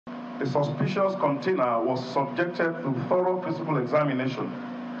the suspicious container was subjected to thorough physical examination.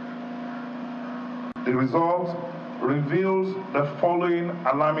 The result reveals the following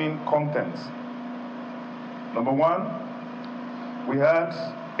alarming contents. Number one, we had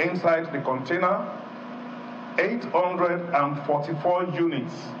inside the container 844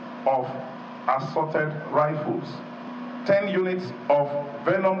 units of assorted rifles, 10 units of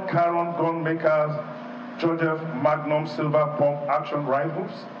Venom Caron gun makers Georgiev Magnum silver pump action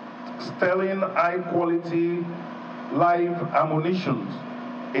rifles, Sterling high-quality live ammunition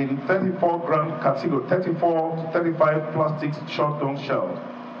in 34-gram category, 34 to 35 plastic shotgun shells,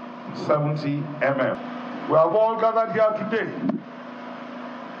 70 mm. We have all gathered here today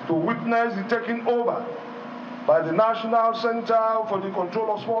to witness the taking over by the National Center for the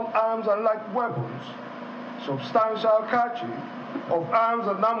Control of Small Arms and Light Weapons, substantial catching of arms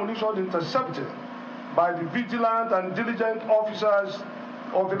and ammunition intercepted by the vigilant and diligent officers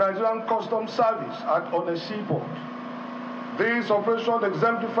of the Nigerian Customs Service at Onne Seaport. This operation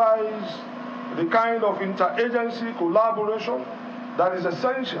exemplifies the kind of interagency collaboration that is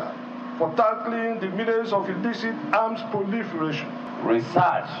essential for tackling the menace of illicit arms proliferation.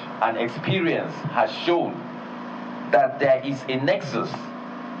 Research and experience has shown that there is a nexus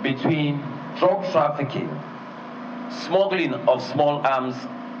between drug trafficking, smuggling of small arms,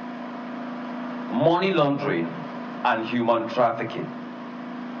 money laundering, and human trafficking.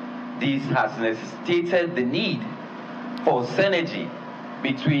 This has necessitated the need for synergy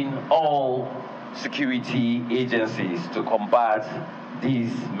between all security agencies to combat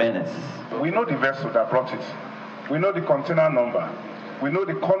these menaces. We know the vessel that brought it. We know the container number. We know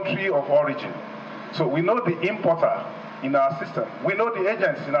the country of origin. So we know the importer in our system. We know the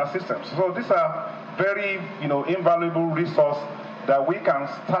agents in our system. So these are very, invaluable resources that we can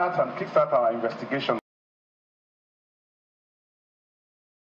start and kickstart our investigation.